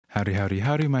Howdy, howdy,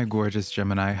 howdy, my gorgeous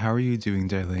Gemini. How are you doing,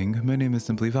 darling? My name is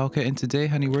SimplyVelca, and today,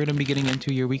 honey, we're going to be getting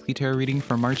into your weekly tarot reading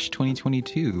for March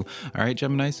 2022. All right,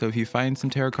 Gemini, so if you find some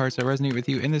tarot cards that resonate with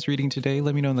you in this reading today,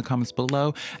 let me know in the comments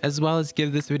below, as well as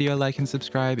give this video a like and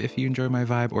subscribe if you enjoy my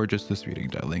vibe or just this reading,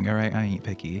 darling. All right, I ain't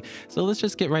picky. So let's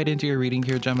just get right into your reading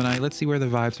here, Gemini. Let's see where the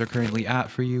vibes are currently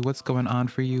at for you. What's going on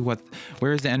for you?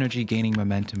 Where is the energy gaining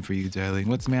momentum for you, darling?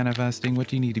 What's manifesting? What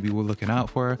do you need to be looking out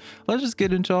for? Let's just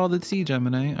get into all the tea,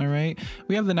 Gemini. All right,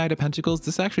 we have the Knight of Pentacles.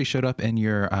 This actually showed up in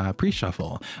your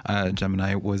pre-shuffle.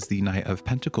 Gemini was the Knight of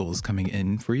Pentacles coming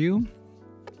in for you.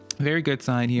 Very good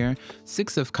sign here.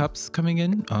 Six of Cups coming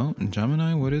in. Oh,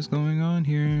 Gemini, what is going on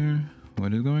here?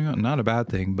 What is going on? Not a bad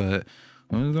thing, but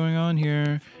what is going on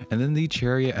here? And then the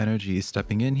Chariot energy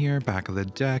stepping in here. Back of the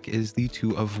deck is the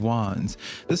Two of Wands.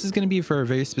 This is going to be for a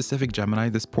very specific Gemini,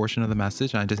 this portion of the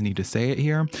message. I just need to say it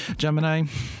here. Gemini,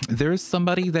 there's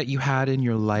somebody that you had in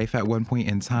your life at one point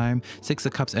in time. Six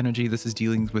of Cups energy. This is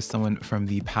dealing with someone from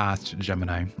the past,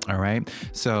 Gemini. All right.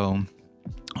 So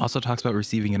also talks about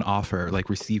receiving an offer, like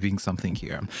receiving something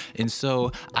here. And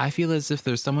so I feel as if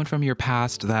there's someone from your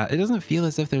past that it doesn't feel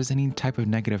as if there's any type of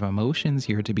negative emotions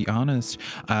here, to be honest,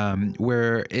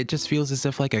 where it just feels as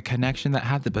if like a connection that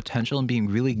had the potential and being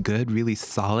really good, really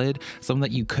solid, someone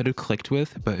that you could have clicked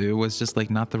with, but it was just like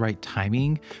not the right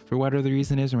timing for whatever the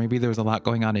reason is, or maybe there was a lot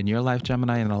going on in your life,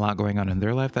 Gemini, and a lot going on in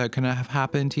their life that could have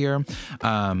happened here.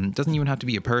 Doesn't even have to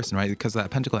be a person, right? Because that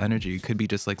pentacle energy could be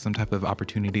just like some type of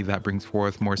opportunity that brings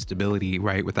forth more stability,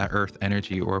 right, with that earth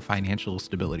energy, or financial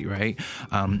stability, right,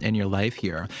 in your life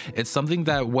here. It's something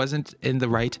that wasn't in the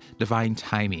right divine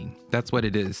timing. That's what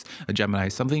it is, a Gemini.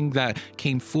 Something that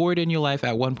came forward in your life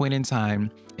at one point in time,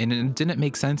 and it didn't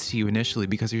make sense to you initially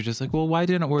because you're just like, well, why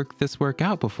didn't this work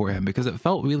out beforehand? Because it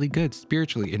felt really good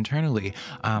spiritually, internally,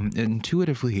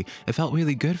 intuitively. It felt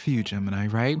really good for you, Gemini,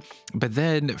 right? But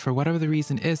then for whatever the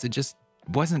reason is, it just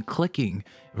wasn't clicking,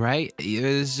 right? It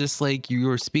was just like you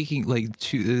were speaking like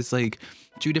it's like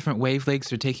two different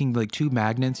wavelengths, or taking like two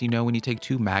magnets. You know, when you take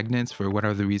two magnets, for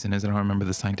whatever the reason is, I don't remember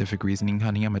the scientific reasoning,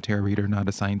 honey. I'm a tarot reader, not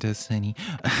a scientist, honey.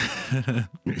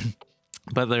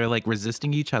 But they're like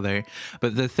resisting each other.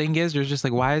 But the thing is, you're just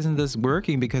like, why isn't this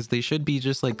working? Because they should be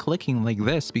just like clicking like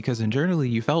this, because internally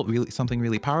you felt really something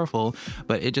really powerful,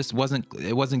 but it just wasn't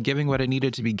giving what it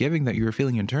needed to be giving that you were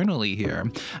feeling internally here.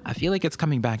 I feel like it's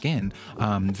coming back in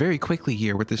very quickly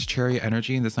here with this Chariot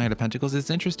energy and this Knight of Pentacles. It's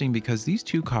interesting because these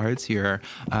two cards here,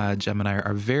 Gemini,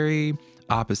 are very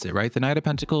opposite, right? The Knight of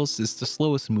Pentacles is the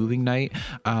slowest moving knight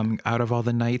out of all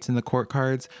the knights in the court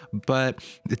cards, but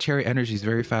the Chariot energy is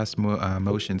very fast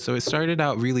motion. So it started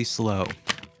out really slow,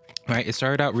 right? It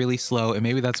started out really slow, and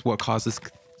maybe that's what caused this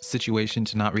situation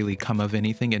to not really come of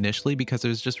anything initially, because it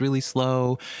was just really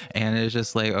slow, and it's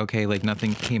just like, okay, like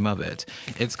nothing came of it.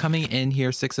 It's coming in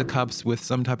here, Six of Cups, with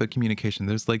some type of communication.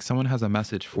 There's like someone has a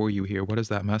message for you here. What is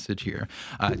that message here?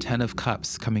 Ten of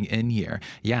Cups coming in here.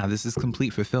 Yeah, this is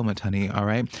complete fulfillment, honey. All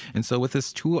right. And so with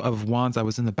this Two of Wands, I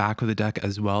was in the back of the deck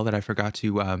as well that I forgot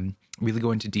to really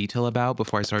go into detail about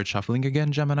before I started shuffling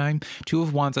again, Gemini. Two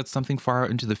of Wands, that's something far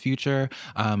out into the future,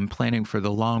 planning for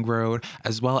the long road,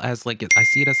 as well as like, I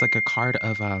see it as like a card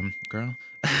of, girl,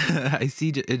 I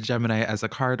see Gemini as a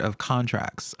card of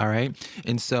contracts. All right.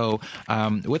 And so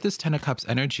with this Ten of Cups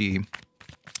energy,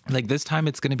 like this time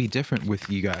it's going to be different with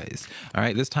you guys. All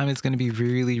right, this time it's going to be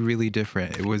really, really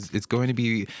different. It's going to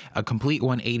be a complete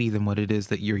 180 than what it is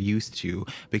that you're used to,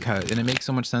 and it makes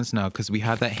so much sense now because we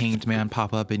had that Hanged Man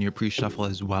pop up in your pre-shuffle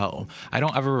as well. I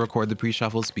don't ever record the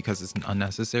pre-shuffles because it's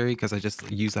unnecessary, because I just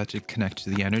use that to connect to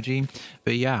the energy.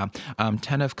 But yeah,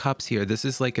 Ten of Cups here. This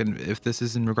is like if this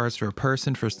is in regards to a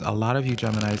person, for a lot of you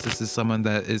Geminis, this is someone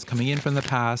that is coming in from the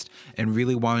past and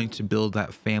really wanting to build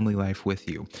that family life with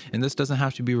you. And this doesn't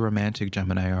have to be romantic,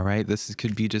 Gemini. All right,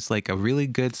 could be just like a really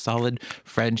good solid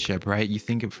friendship, right? You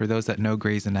think for those that know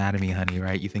Grey's Anatomy, honey,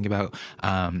 right? You think about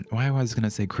why I was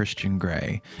gonna say Christian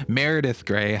Grey, Meredith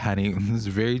Grey, honey. This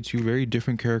is two very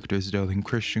different characters, darling.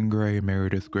 Christian Grey and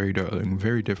Meredith Grey, darling,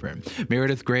 very different.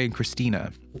 Meredith Grey and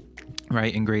Christina,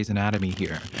 right, in Grey's Anatomy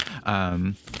here.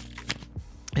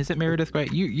 Is it Meredith Grey?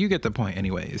 You get the point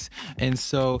anyways. And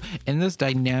so in this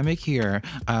dynamic here,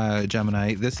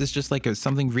 Gemini, this is just like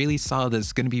something really solid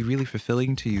that's going to be really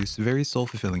fulfilling to you. It's very soul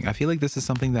fulfilling. I feel like this is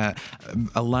something that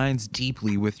aligns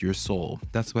deeply with your soul.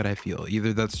 That's what I feel.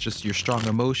 Either that's just your strong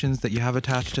emotions that you have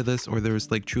attached to this, or there's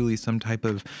like truly some type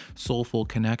of soulful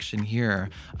connection here,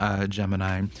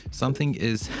 Gemini. Something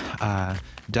is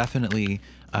definitely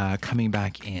coming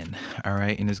back in, all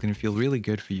right, and it's going to feel really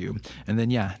good for you. And then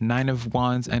yeah, Nine of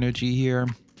Wands energy here.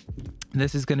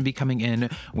 This is going to be coming in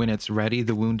when it's ready.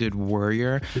 The Wounded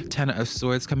Warrior, 10 of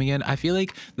Swords coming in. I feel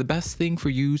like the best thing for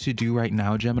you to do right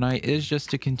now, Gemini, is just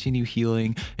to continue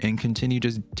healing and continue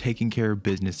just taking care of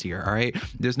business here. All right.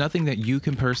 There's nothing that you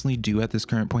can personally do at this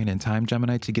current point in time,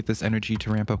 Gemini, to get this energy to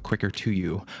ramp up quicker to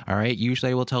you. All right.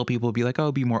 Usually I will tell people, be like,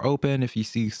 oh, be more open. If you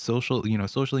see social,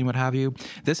 socially, what have you,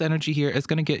 this energy here is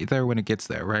going to get there when it gets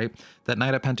there. Right. That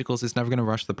Knight of Pentacles is never going to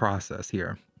rush the process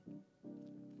here.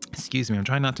 Excuse me, I'm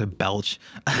trying not to belch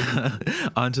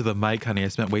onto the mic, honey. I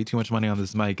spent way too much money on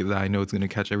this mic that I know it's going to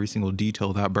catch every single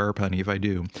detail of that burp, honey, if I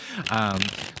do.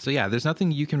 So yeah, there's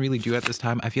nothing you can really do at this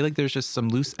time. I feel like there's just some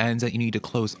loose ends that you need to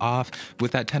close off.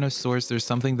 With that 10 of Swords, there's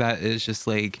something that is just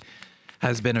like,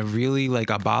 has been a really like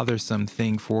a bothersome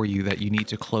thing for you that you need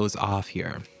to close off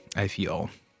here, I feel.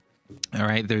 All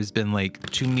right, there's been like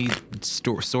too many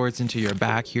swords into your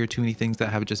back here, too many things that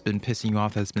have just been pissing you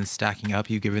off, that's been stacking up.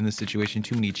 You've given the situation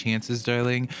too many chances,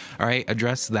 darling. All right,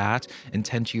 address that and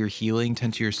tend to your healing,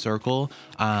 tend to your circle,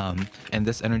 and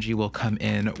this energy will come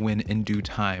in when in due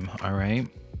time. All right.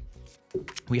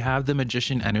 We have the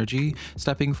Magician energy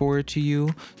stepping forward to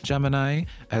you, Gemini,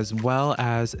 as well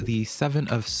as the 7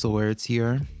 of Swords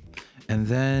here. And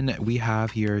then we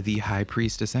have here the High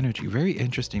Priestess energy. Very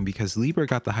interesting, because Libra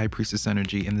got the High Priestess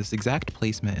energy in this exact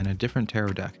placement in a different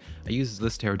tarot deck. I use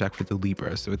this tarot deck for the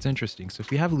Libra, so it's interesting. So if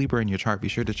you have Libra in your chart, be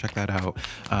sure to check that out,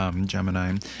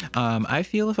 Gemini. I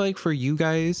feel like for you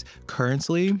guys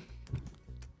currently,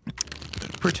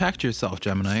 protect yourself,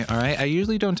 Gemini. All right, I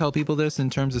usually don't tell people this in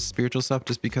terms of spiritual stuff,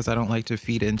 just because I don't like to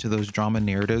feed into those drama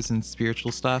narratives and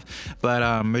spiritual stuff.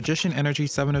 But Magician energy,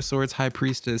 7 of Swords, High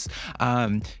Priestess,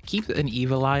 keep an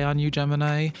evil eye on you,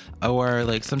 Gemini, or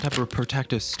like some type of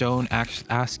protective stone.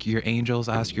 Ask your angels,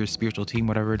 ask your spiritual team,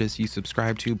 whatever it is you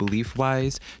subscribe to belief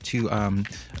wise, to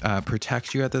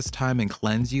protect you at this time and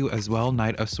cleanse you as well.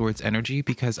 Knight of Swords energy,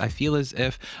 because I feel as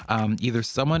if either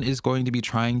someone is going to be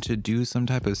trying to do some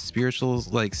type of spiritual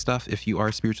like stuff if you are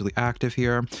spiritually active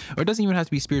here, or it doesn't even have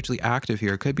to be spiritually active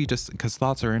here. It could be just because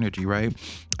thoughts are energy, right?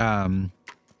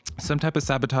 Some type of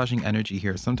sabotaging energy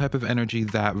here, some type of energy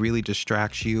that really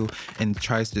distracts you and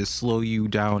tries to slow you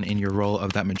down in your role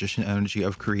of that Magician energy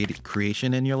of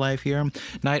creation in your life here.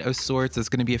 Knight of Swords is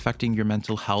going to be affecting your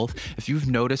mental health. If you've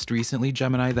noticed recently,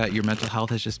 Gemini, that your mental health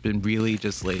has just been really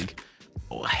just like,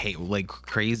 oh, hey, like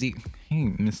crazy.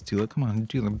 Hey, Miss Tula, come on,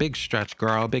 do a big stretch,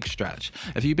 girl, big stretch.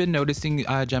 If you've been noticing,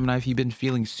 Gemini, if you've been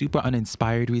feeling super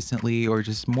uninspired recently, or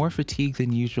just more fatigued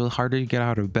than usual, harder to get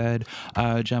out of bed,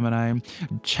 Gemini,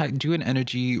 do an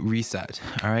energy reset.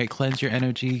 All right, cleanse your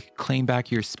energy, claim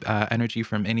back your energy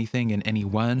from anything and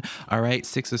anyone. All right,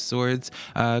 6 of Swords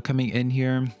coming in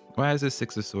here. Why is this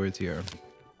 6 of Swords here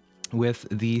with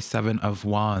the 7 of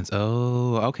Wands?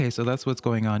 Oh, okay, so that's what's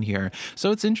going on here.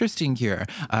 So it's interesting here,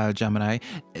 Gemini.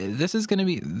 This is going to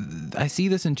be, I see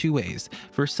this in 2 ways.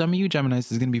 For some of you Geminis,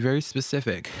 this is going to be very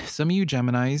specific. Some of you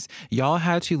Geminis, y'all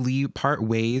had to part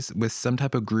ways with some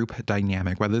type of group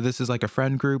dynamic, whether this is like a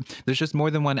friend group. There's just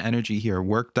more than one energy here.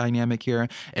 Work dynamic here.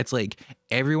 It's like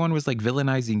everyone was like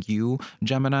villainizing you,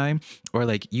 Gemini, or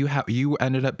like you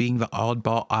ended up being the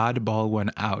oddball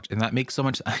one out, and that makes so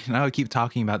much. Now I keep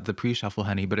talking about the pre-shuffle,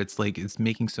 honey, but it's like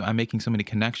I'm making so many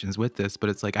connections with this.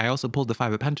 But it's like I also pulled the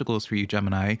 5 of Pentacles for you,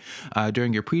 Gemini,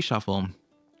 during your pre-shuffle.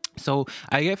 So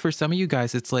I get for some of you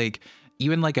guys, it's like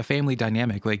even like a family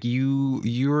dynamic, like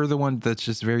you're the one that's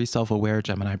just very self-aware,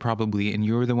 Gemini, probably, and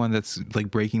you're the one that's like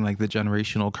breaking like the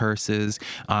generational curses,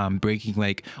 breaking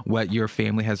like what your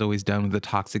family has always done with the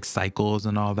toxic cycles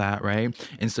and all that, right?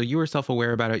 And so you were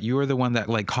self-aware about it. You were the one that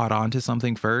like caught on to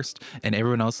something first, and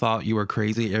everyone else thought you were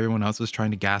crazy. Everyone else was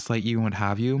trying to gaslight you and what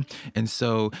have you. And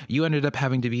so you ended up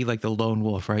having to be like the lone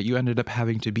wolf, right? You ended up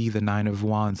having to be the 9 of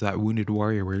Wands, that wounded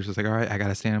warrior, where you're just like, all right, I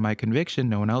gotta stand in my conviction.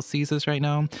 No one else sees this right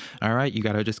now. All right, you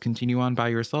got to just continue on by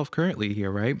yourself currently here,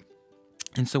 right?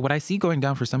 And so what I see going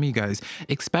down for some of you guys,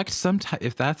 expect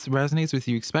if that resonates with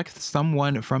you, expect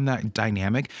someone from that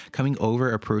dynamic coming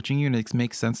over, approaching you, and it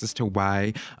makes sense as to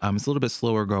why it's a little bit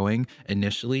slower going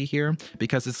initially here,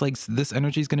 because it's like this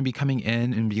energy is going to be coming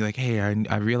in and be like, hey,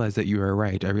 I realize that you are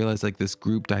right. I realize like this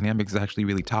group dynamic is actually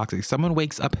really toxic. Someone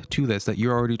wakes up to this that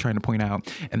you're already trying to point out,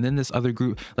 and then this other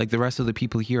group, like the rest of the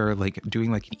people here, are like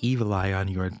doing like an evil eye on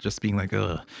you, or just being like,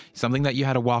 ugh, something that you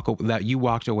had to that you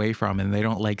walked away from, and they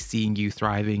don't like seeing you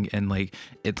thriving, and like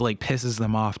it like pisses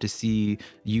them off to see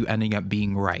you ending up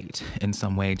being right in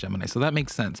some way, Gemini. So that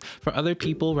makes sense for other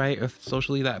people, right? If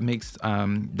socially that makes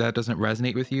that doesn't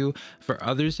resonate with you. For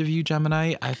others of you,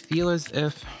 Gemini, I feel as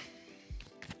if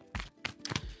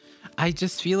I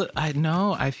just feel I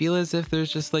know. I feel as if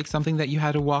there's just like something that you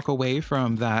had to walk away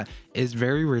from that is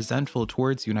very resentful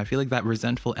towards you. And I feel like that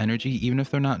resentful energy, even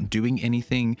if they're not doing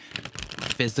anything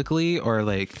physically or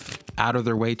like out of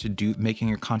their way to do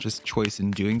making a conscious choice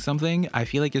in doing something, I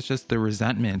feel like it's just the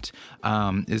resentment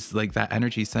is like that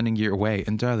energy sending you away.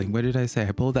 And darling, what did I say?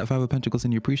 I pulled that 5 of Pentacles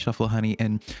in your pre-shuffle, honey,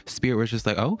 and spirit was just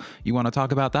like, oh, you want to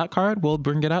talk about that card? We'll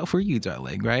bring it out for you,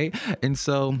 darling, right? And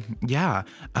so yeah,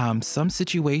 some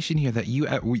situation here that you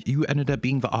ended up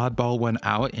being the oddball one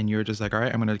out, and you're just like, all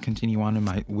right, I'm going to continue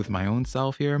on with my own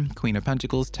self here. Queen of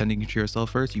Pentacles, tending to yourself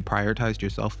first. You prioritized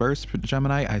yourself first,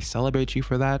 Gemini. I celebrate you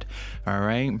for that. All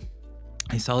right.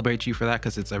 I celebrate you for that,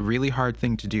 because it's a really hard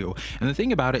thing to do. And the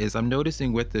thing about it is, I'm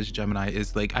noticing with this, Gemini,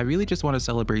 is like, I really just want to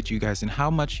celebrate you guys and how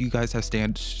much you guys have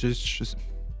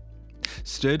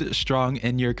stood strong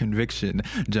in your conviction,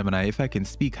 Gemini. If I can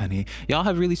speak, honey, y'all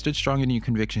have really stood strong in your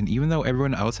conviction, even though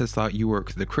everyone else has thought you were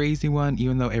the crazy one,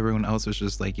 even though everyone else was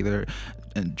just like either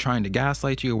trying to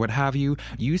gaslight you or what have you.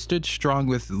 You stood strong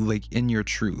with like in your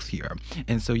truth here.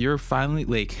 And so you're finally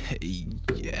like,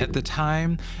 at the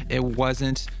time it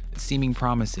wasn't seeming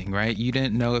promising, right? You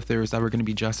didn't know if there was ever going to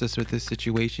be justice with this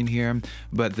situation here,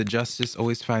 but the justice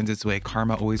always finds its way.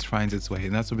 Karma always finds its way,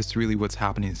 and that's really what's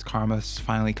happening. Is karma's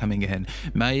finally coming in.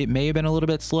 May have been a little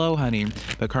bit slow, honey,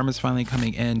 but karma's finally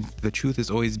coming in. The truth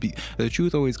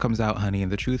always comes out, honey,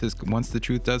 and the truth is, once the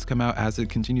truth does come out, as it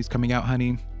continues coming out,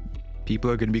 honey, people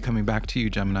are going to be coming back to you,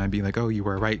 Gemini, and be like, oh, you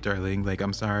were right, darling, like,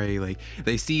 I'm sorry. Like,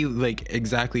 they see like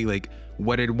exactly like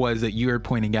what it was that you were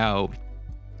pointing out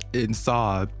and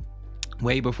saw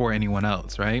way before anyone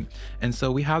else, right? And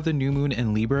so we have the new moon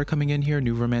in Libra coming in here,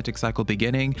 new romantic cycle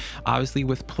beginning. Obviously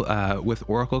with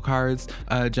oracle cards,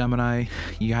 Gemini,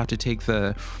 you kind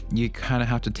of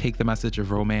have to take the message of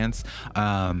romance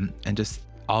and just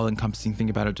all-encompassing,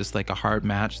 think about it just like a hard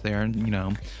match there, you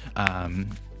know,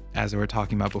 as we were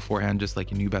talking about beforehand, just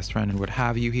like a new best friend and what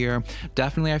have you here.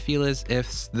 Definitely, I feel as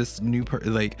if this new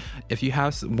if you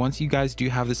have, once you guys do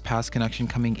have this past connection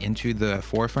coming into the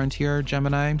forefront here,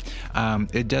 Gemini,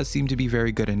 it does seem to be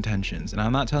very good intentions. And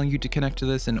I'm not telling you to connect to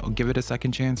this and give it a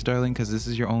second chance, darling, because this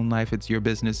is your own life, it's your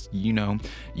business, you know,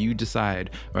 you decide,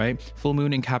 right? Full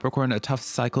moon in Capricorn, a tough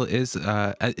cycle is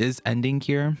ending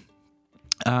here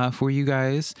for you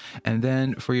guys. And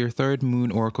then for your third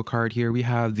moon oracle card here, we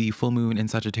have the full moon in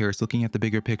Sagittarius, looking at the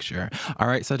bigger picture. All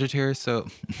right, Sagittarius, so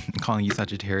I'm calling you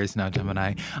Sagittarius now,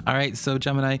 Gemini. All right, so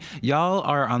Gemini, y'all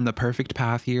are on the perfect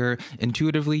path here.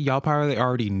 Intuitively, y'all probably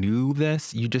already knew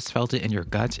this, you just felt it in your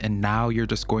gut, and now you're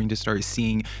just going to start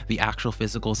seeing the actual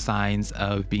physical signs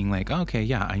of being like, okay,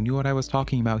 yeah, I knew what I was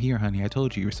talking about here, honey, I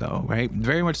told you so, right?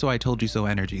 Very much so, I told you so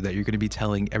energy that you're going to be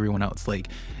telling everyone else. Like,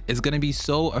 it's going to be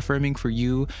so affirming for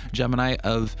you, Gemini,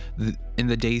 in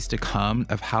the days to come,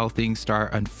 of how things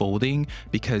start unfolding,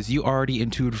 because you already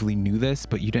intuitively knew this,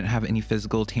 but you didn't have any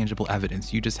physical tangible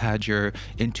evidence. You just had your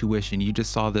intuition. You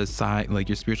just saw the sign, like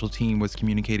your spiritual team was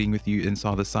communicating with you and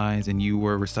saw the signs, and you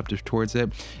were receptive towards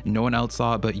it. No one else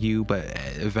saw it but you, but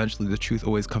eventually the truth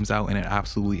always comes out, and it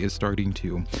absolutely is starting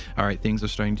to. All right, things are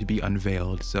starting to be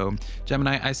unveiled. So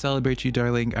Gemini, I celebrate you,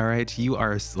 darling. All right, you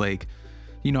are like,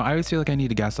 you know, I always feel like I need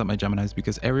to gas up my Geminis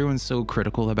because everyone's so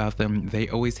critical about them. They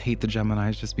always hate the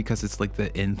Geminis just because it's like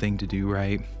the in thing to do,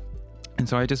 right? And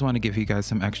so I just want to give you guys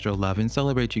some extra love and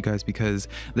celebrate you guys, because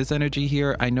this energy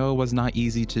here, I know it was not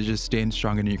easy to just stand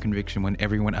strong in your conviction when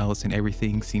everyone else and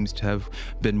everything seems to have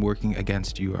been working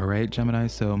against you. All right, Gemini,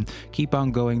 so keep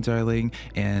on going, darling,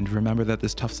 and remember that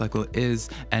this tough cycle is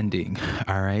ending.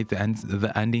 All right,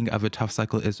 the ending of a tough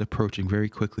cycle is approaching very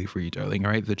quickly for you, darling.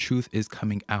 All right, the truth is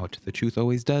coming out. The truth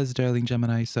always does, darling,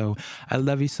 Gemini. So I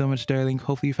love you so much, darling.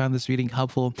 Hopefully you found this reading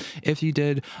helpful. If you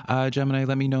did, Gemini,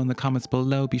 let me know in the comments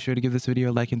below. Be sure to give this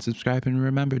video a like and subscribe, and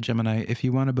remember, Gemini, if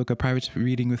you want to book a private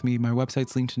reading with me, my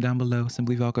website's linked down below,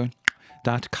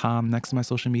 SimplyVelca.com. Next to my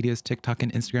social medias, TikTok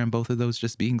and Instagram, both of those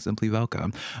just being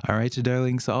SimplyVelca. All right,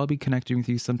 darling, so I'll be connecting with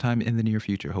you sometime in the near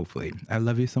future, hopefully. I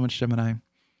love you so much, Gemini.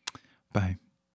 Bye.